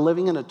followers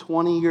living in a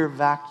 20-year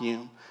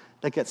vacuum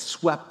that gets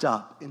swept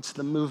up into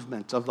the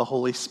movement of the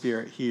Holy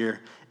Spirit here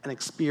and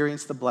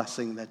experience the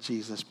blessing that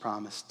Jesus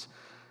promised,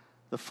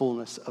 the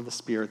fullness of the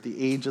Spirit,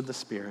 the age of the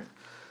Spirit.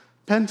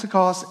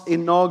 Pentecost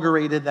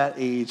inaugurated that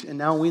age, and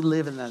now we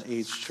live in that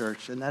age,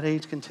 church, and that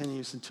age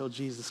continues until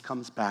Jesus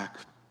comes back.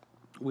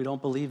 We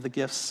don't believe the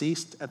gifts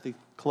ceased at the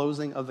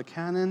closing of the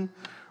canon.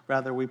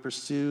 Rather, we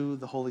pursue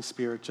the Holy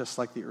Spirit just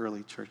like the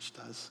early church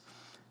does,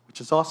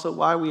 which is also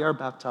why we are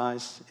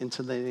baptized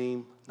into the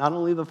name, not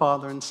only of the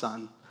Father and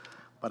Son,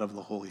 but of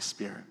the Holy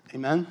Spirit.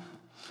 Amen?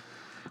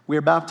 We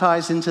are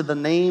baptized into the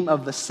name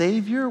of the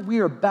Savior. We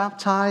are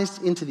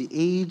baptized into the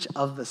age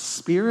of the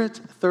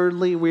Spirit.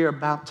 Thirdly, we are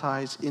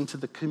baptized into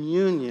the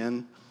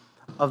communion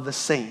of the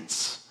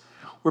saints.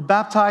 We're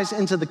baptized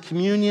into the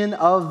communion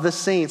of the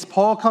saints.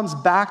 Paul comes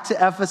back to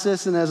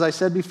Ephesus, and as I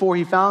said before,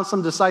 he found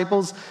some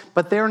disciples,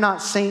 but they're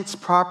not saints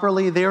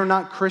properly. They are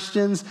not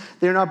Christians.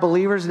 They're not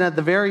believers. And at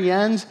the very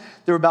end,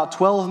 there were about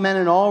 12 men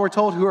in all, we're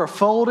told, who are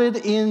folded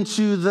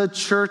into the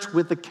church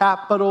with the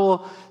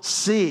capital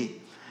C.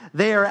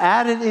 They are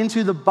added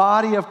into the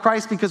body of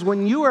Christ, because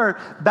when you are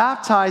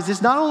baptized,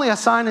 it's not only a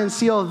sign and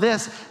seal of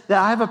this,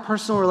 that I have a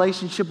personal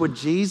relationship with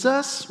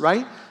Jesus,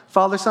 right?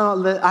 Father,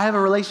 Son, that I have a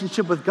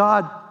relationship with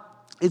God.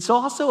 It's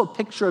also a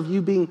picture of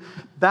you being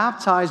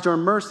baptized or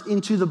immersed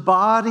into the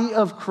body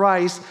of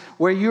Christ,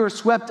 where you are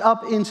swept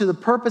up into the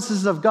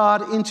purposes of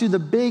God, into the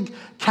big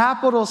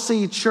capital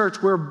C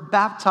church. We're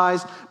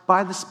baptized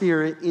by the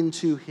Spirit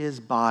into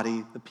his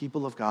body, the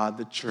people of God,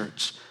 the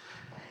church.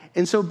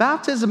 And so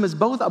baptism is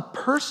both a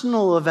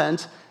personal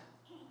event,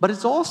 but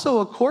it's also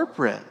a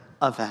corporate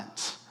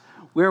event,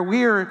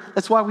 where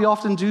that's why we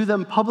often do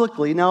them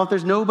publicly. Now, if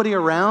there's nobody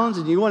around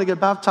and you want to get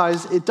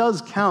baptized, it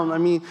does count. I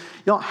mean,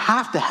 you don't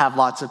have to have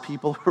lots of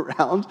people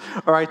around,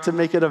 all right, to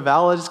make it a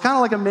valid. It's kind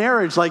of like a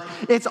marriage. Like,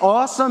 it's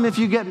awesome if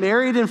you get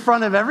married in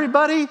front of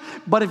everybody,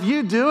 but if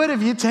you do it,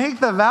 if you take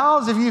the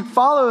vows, if you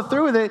follow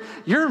through with it,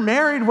 you're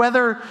married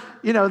whether,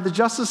 the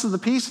justice of the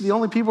peace, the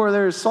only people who are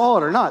there is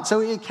solid or not.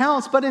 So it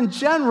counts. But in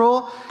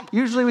general,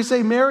 usually we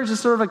say marriage is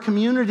sort of a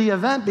community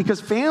event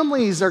because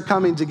families are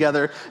coming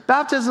together.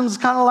 Baptism is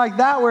kind of like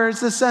that, where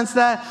it's the sense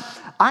that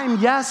I'm,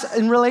 yes,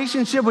 in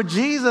relationship with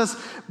Jesus,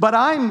 but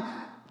I'm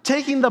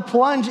taking the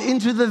plunge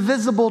into the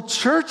visible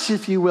church,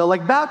 if you will.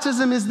 Like,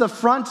 baptism is the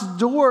front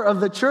door of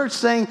the church,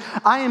 saying,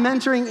 I am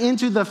entering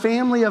into the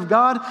family of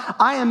God.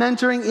 I am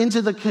entering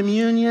into the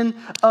communion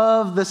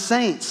of the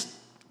saints,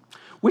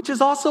 which is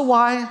also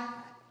why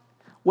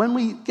when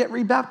we get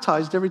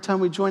rebaptized, every time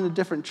we join a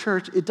different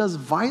church, it does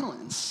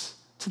violence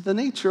to the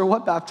nature of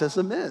what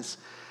baptism is.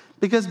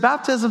 Because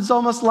baptism is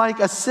almost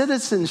like a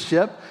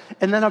citizenship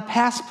and then a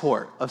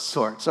passport of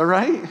sorts, all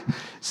right?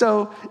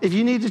 So if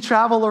you need to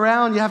travel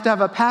around, you have to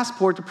have a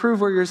passport to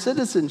prove where your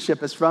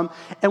citizenship is from.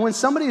 And when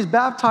somebody is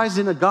baptized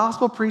in a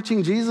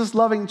gospel-preaching,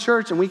 Jesus-loving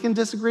church, and we can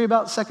disagree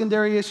about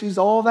secondary issues,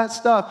 all that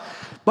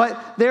stuff,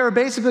 but they're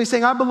basically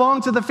saying, I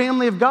belong to the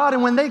family of God.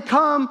 And when they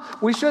come,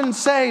 we shouldn't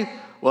say,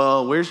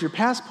 well, where's your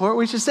passport?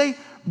 We should say,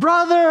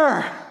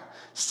 brother,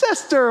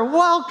 sister,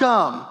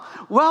 welcome.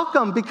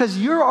 Welcome, because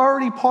you're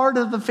already part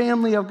of the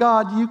family of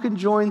God. You can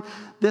join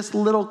this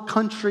little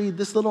country,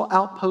 this little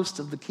outpost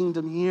of the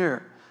kingdom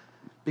here,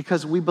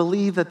 because we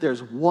believe that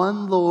there's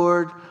one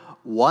Lord,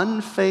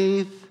 one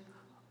faith,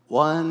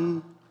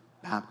 one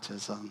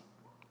baptism.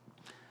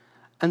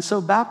 And so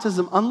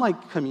baptism,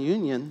 unlike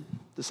communion,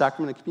 the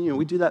sacrament of communion,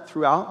 we do that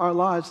throughout our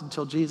lives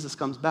until Jesus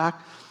comes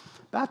back.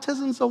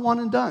 Baptism's a one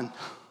and done.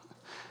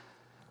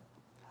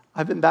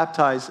 I've been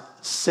baptized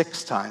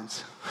 6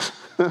 times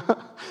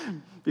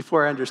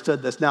before I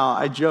understood this. Now,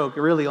 I joke,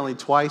 really only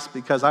twice,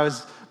 because I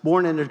was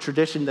born in a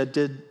tradition that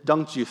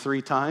dunked you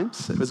 3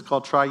 times. It was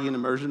called triune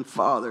immersion,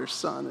 Father,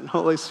 Son, and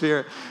Holy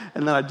Spirit.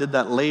 And then I did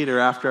that later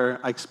after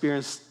I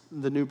experienced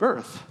the new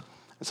birth.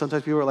 And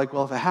sometimes people are like,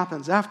 well, if it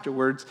happens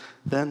afterwards,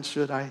 then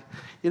should I?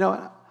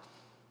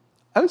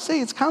 I would say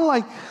it's kind of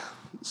like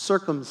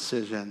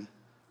circumcision.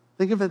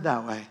 Think of it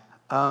that way.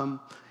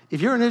 If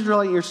you're an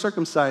Israelite and you're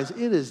circumcised,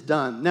 it is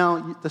done.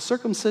 Now, the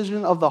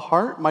circumcision of the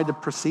heart might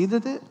have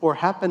preceded it or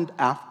happened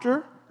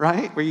after,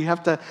 right? Where you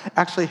have to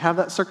actually have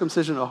that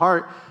circumcision of the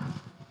heart.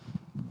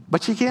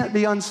 But you can't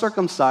be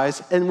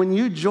uncircumcised. And when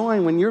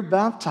you're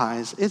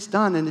baptized, it's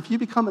done. And if you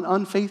become an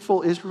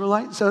unfaithful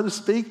Israelite, so to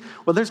speak,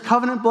 well, there's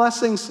covenant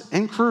blessings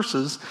and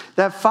curses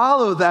that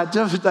follow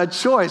that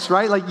choice,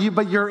 right?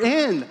 But you're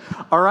in,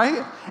 all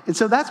right? And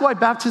so that's why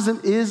baptism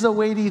is a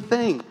weighty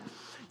thing.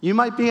 You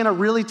might be in a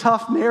really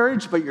tough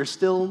marriage, but you're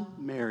still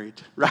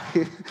married,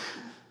 right?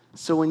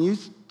 So when you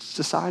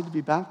decide to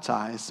be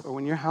baptized, or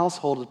when your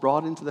household is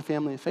brought into the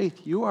family of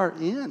faith, you are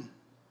in.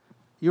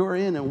 You are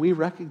in, and we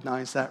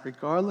recognize that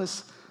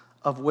regardless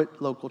of what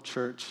local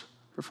church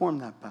performed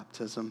that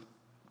baptism.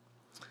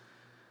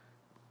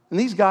 And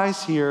these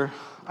guys here,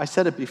 I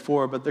said it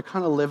before, but they're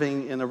kind of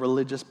living in a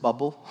religious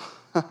bubble.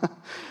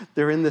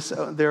 They're in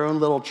their own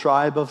little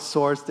tribe of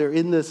sorts. They're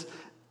in this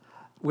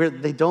where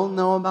they don't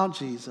know about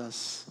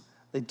Jesus.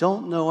 They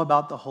don't know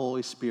about the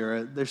Holy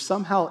Spirit. They're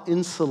somehow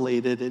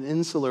insulated and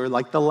insular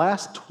like the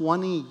last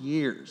 20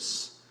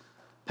 years.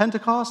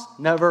 Pentecost,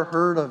 never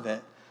heard of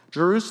it.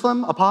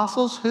 Jerusalem,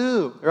 apostles,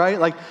 who? Right?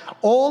 Like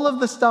all of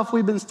the stuff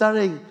we've been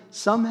studying,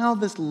 somehow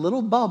this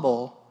little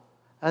bubble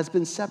has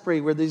been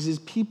separated where there's these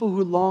people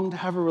who long to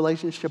have a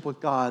relationship with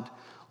God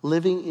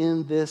living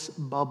in this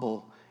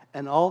bubble.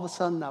 And all of a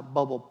sudden that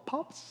bubble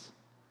pops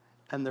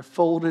and they're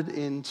folded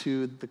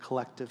into the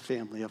collective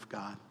family of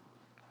God.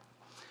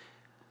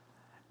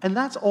 And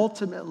that's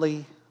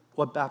ultimately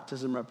what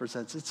baptism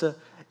represents.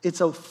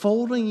 It's a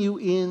folding you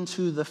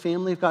into the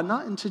family of God,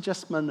 not into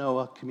just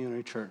Manoa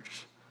Community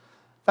Church.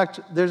 In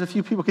fact, there's a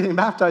few people getting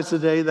baptized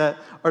today that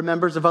are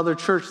members of other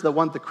churches that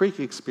want the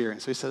Creek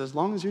experience. So he said, as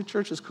long as your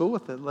church is cool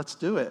with it, let's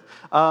do it.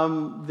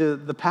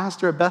 The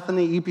pastor at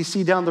Bethany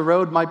EPC down the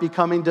road might be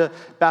coming to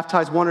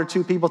baptize 1 or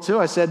 2 people too.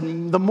 I said,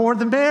 the more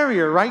the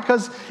merrier, right?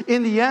 Because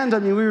in the end,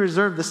 we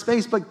reserve the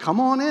space, but come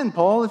on in,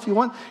 Paul, if you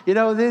want.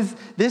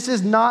 This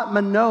is not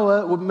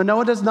Manoa.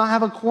 Manoa does not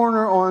have a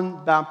corner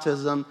on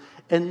baptism,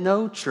 and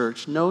no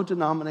church, no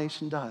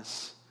denomination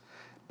does.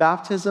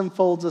 Baptism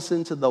folds us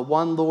into the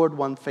one Lord,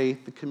 one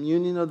faith, the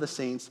communion of the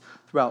saints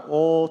throughout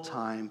all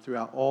time,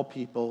 throughout all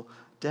people,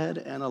 dead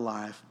and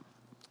alive.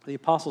 The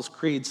Apostles'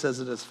 Creed says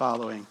it as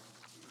following.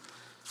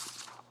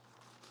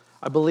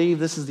 I believe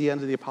this is the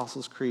end of the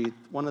Apostles' Creed,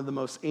 one of the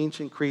most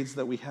ancient creeds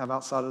that we have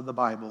outside of the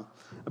Bible.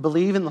 I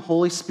believe in the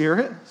Holy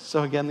Spirit.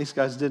 So again, these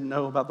guys didn't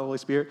know about the Holy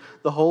Spirit.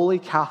 The Holy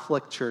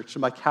Catholic Church.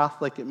 And by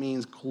Catholic, it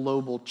means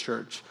global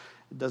church.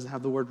 It doesn't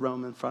have the word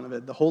Rome in front of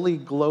it. The Holy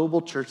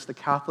Global Church, the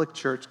Catholic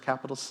Church,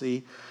 capital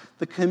C.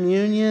 The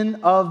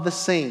communion of the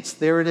saints.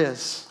 There it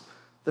is.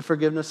 The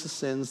forgiveness of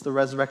sins, the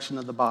resurrection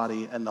of the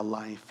body, and the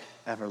life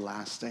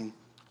everlasting.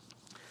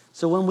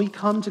 So when we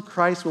come to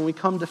Christ, when we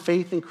come to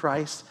faith in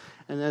Christ,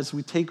 and as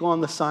we take on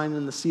the sign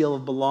and the seal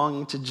of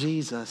belonging to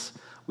Jesus,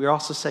 we're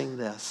also saying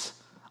this: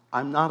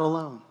 I'm not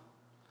alone.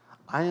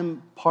 I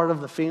am part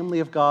of the family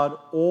of God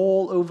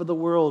all over the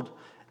world.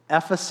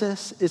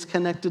 Ephesus is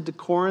connected to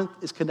Corinth,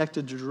 is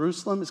connected to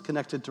Jerusalem, is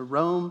connected to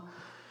Rome.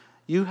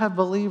 You have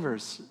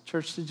believers,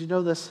 church, did you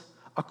know this?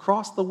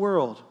 Across the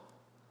world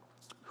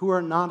who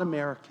are not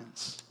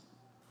Americans,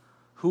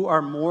 who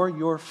are more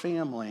your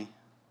family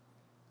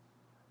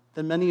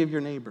than many of your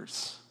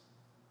neighbors.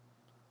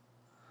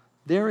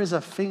 There is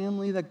a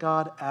family that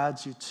God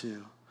adds you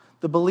to.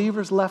 The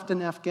believers left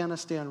in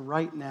Afghanistan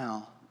right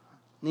now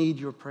need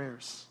your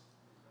prayers.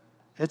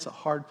 It's a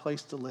hard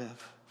place to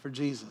live for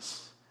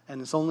Jesus. And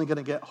it's only going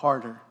to get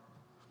harder.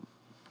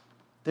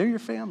 They're your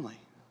family.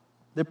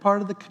 They're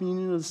part of the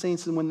communion of the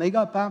saints. And when they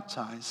got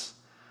baptized,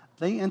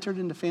 they entered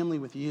into family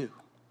with you.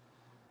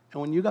 And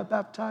when you got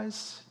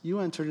baptized, you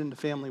entered into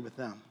family with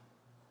them.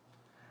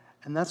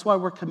 And that's why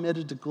we're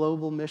committed to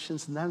global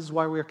missions. And that is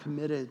why we're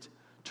committed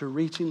to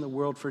reaching the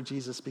world for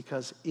Jesus.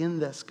 Because in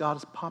this, God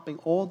is popping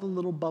all the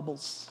little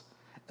bubbles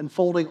and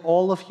folding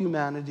all of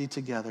humanity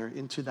together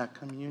into that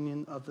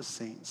communion of the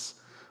saints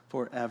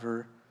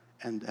forever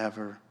and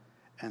ever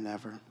and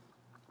ever.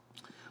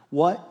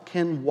 What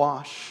can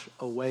wash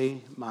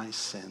away my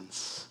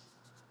sins?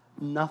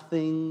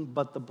 Nothing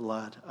but the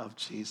blood of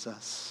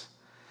Jesus.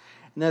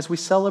 And as we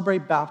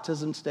celebrate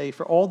baptism today,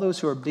 for all those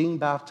who are being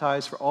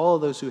baptized, for all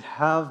of those who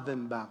have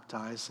been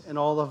baptized, and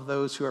all of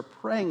those who are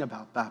praying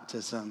about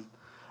baptism,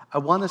 I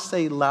want to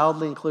say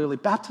loudly and clearly,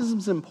 baptism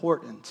is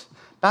important.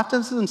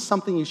 Baptism is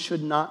something you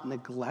should not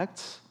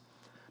neglect.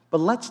 But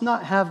let's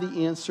not have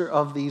the answer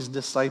of these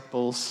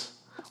disciples.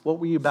 What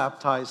were you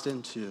baptized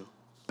into?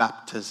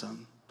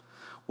 Baptism.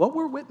 What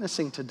we're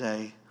witnessing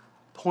today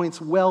points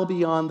well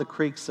beyond the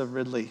creeks of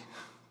Ridley.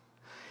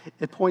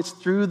 It points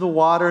through the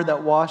water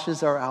that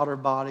washes our outer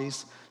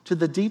bodies to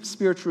the deep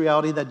spiritual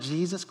reality that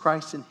Jesus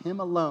Christ and Him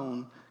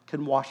alone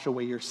can wash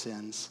away your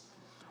sins.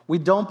 We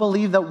don't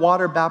believe that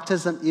water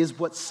baptism is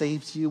what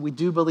saves you. We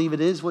do believe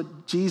it is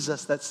what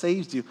Jesus that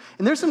saves you.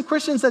 And there's some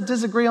Christians that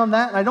disagree on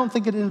that, and I don't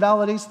think it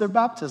invalidates their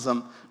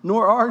baptism,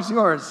 nor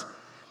yours.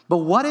 But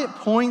what it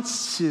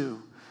points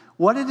to,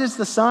 what it is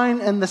the sign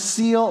and the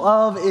seal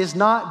of, is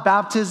not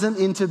baptism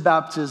into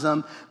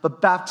baptism, but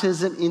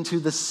baptism into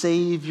the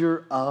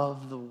Savior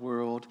of the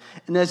world.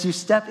 And as you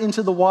step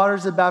into the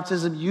waters of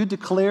baptism, you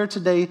declare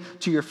today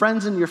to your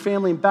friends and your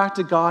family and back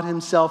to God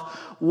Himself,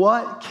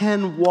 what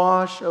can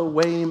wash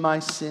away my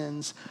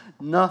sins?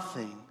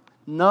 Nothing,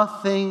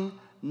 nothing,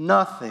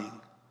 nothing,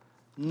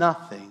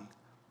 nothing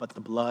but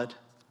the blood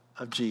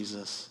of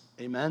Jesus.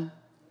 Amen?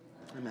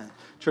 Amen.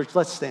 Church,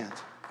 let's stand.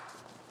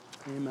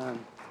 Amen.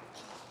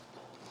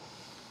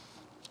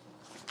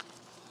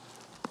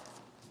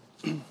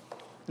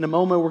 In a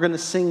moment, we're going to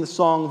sing the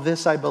song,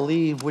 This I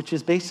Believe, which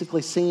is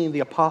basically singing the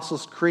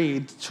Apostles'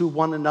 Creed to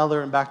one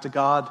another and back to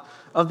God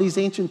of these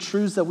ancient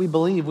truths that we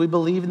believe. We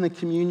believe in the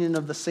communion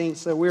of the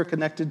saints, that we are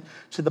connected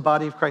to the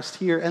body of Christ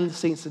here and the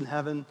saints in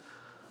heaven.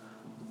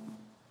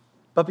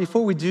 But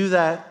before we do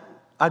that,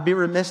 I'd be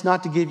remiss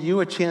not to give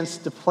you a chance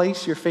to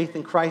place your faith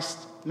in Christ,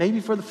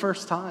 maybe for the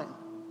first time.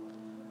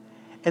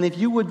 And if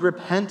you would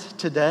repent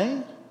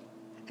today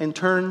and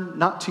turn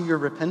not to your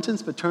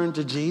repentance, but turn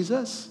to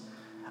Jesus,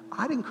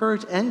 I'd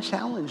encourage and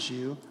challenge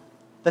you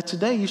that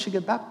today you should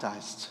get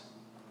baptized.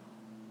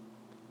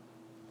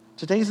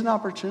 Today's an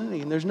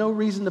opportunity, and there's no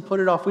reason to put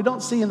it off. We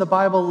don't see in the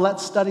Bible,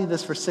 let's study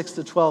this for 6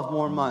 to 12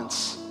 more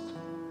months.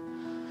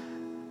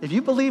 If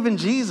you believe in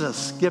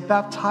Jesus, get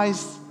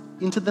baptized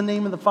into the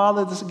name of the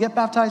Father. Get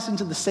baptized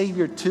into the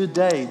Savior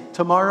today.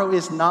 Tomorrow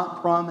is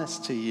not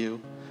promised to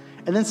you.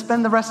 And then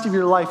spend the rest of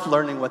your life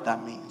learning what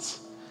that means.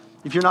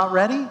 If you're not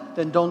ready,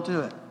 then don't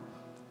do it.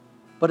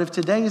 But if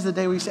today is the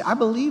day where you say, I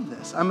believe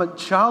this, I'm a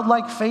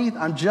childlike faith,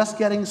 I'm just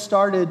getting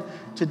started,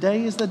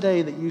 today is the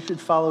day that you should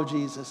follow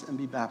Jesus and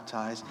be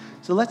baptized.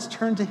 So let's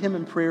turn to Him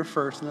in prayer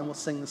first, and then we'll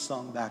sing the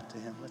song back to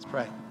Him. Let's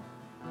pray.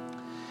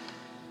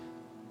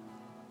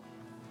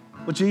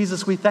 Well,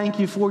 Jesus, we thank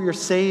you for your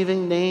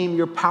saving name,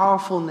 your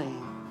powerful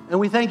name. And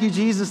we thank you,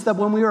 Jesus, that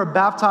when we were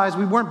baptized,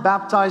 we weren't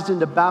baptized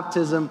into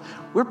baptism,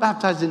 we're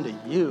baptized into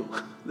you,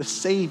 the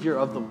Savior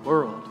of the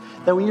world.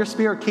 That when your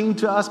Spirit came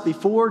to us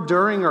before,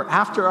 during, or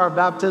after our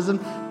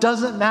baptism,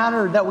 doesn't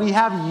matter, that we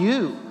have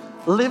you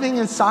living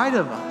inside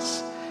of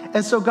us.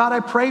 And so, God, I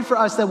pray for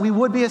us that we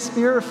would be a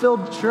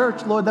Spirit-filled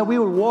church, Lord, that we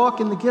would walk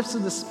in the gifts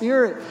of the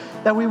Spirit,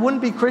 that we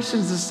wouldn't be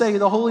Christians to say,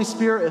 the Holy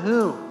Spirit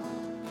who?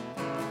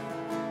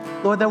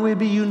 Lord, that we'd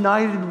be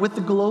united with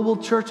the global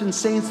church and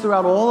saints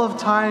throughout all of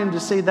time to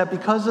say that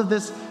because of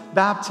this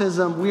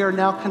baptism, we are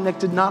now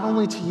connected not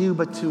only to you,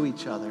 but to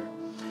each other.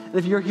 And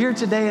if you're here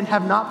today and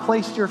have not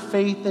placed your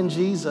faith in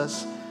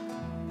Jesus,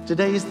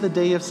 today is the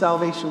day of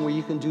salvation where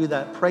you can do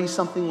that. Pray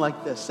something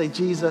like this. Say,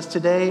 Jesus,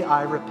 today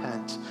I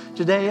repent.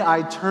 Today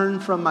I turn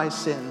from my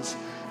sins.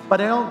 But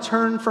I don't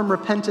turn from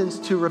repentance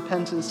to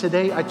repentance.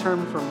 Today I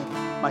turn from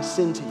my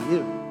sin to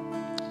you,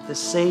 the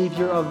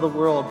Savior of the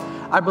world.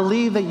 I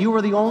believe that you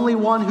are the only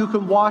one who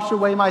can wash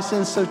away my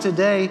sins. So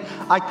today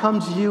I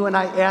come to you and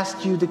I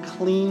ask you to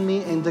clean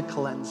me and to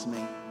cleanse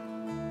me.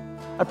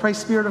 I pray,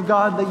 Spirit of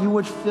God, that you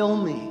would fill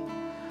me,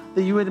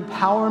 that you would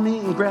empower me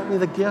and grant me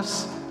the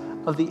gifts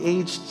of the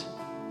aged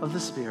of the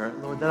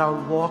Spirit, Lord, that I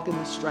would walk in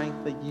the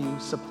strength that you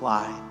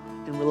supply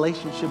in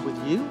relationship with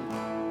you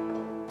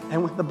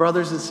and with the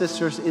brothers and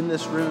sisters in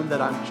this room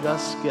that I'm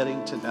just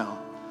getting to know.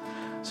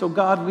 So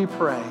God, we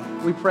pray.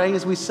 We pray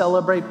as we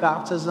celebrate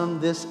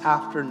baptism this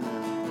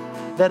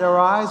afternoon, that our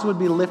eyes would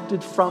be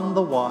lifted from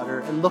the water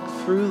and look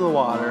through the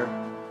water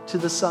to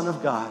the Son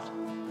of God,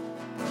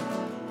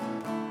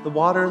 the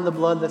water and the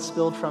blood that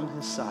spilled from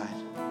his side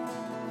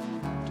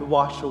to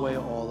wash away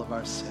all of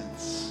our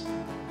sins.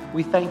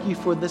 We thank you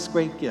for this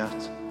great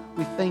gift.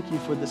 We thank you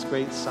for this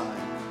great sign.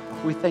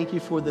 We thank you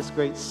for this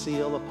great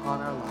seal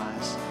upon our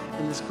lives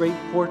and this great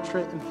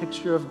portrait and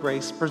picture of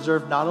grace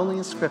preserved not only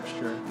in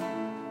Scripture,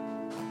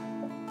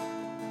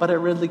 but at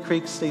Ridley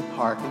Creek State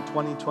Park in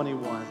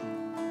 2021,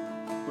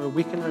 where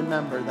we can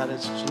remember that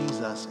it's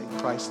Jesus and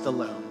Christ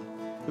alone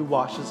who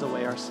washes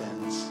away our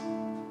sins.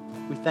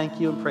 We thank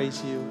you and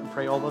praise you and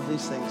pray all of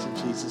these things in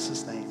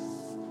Jesus' name.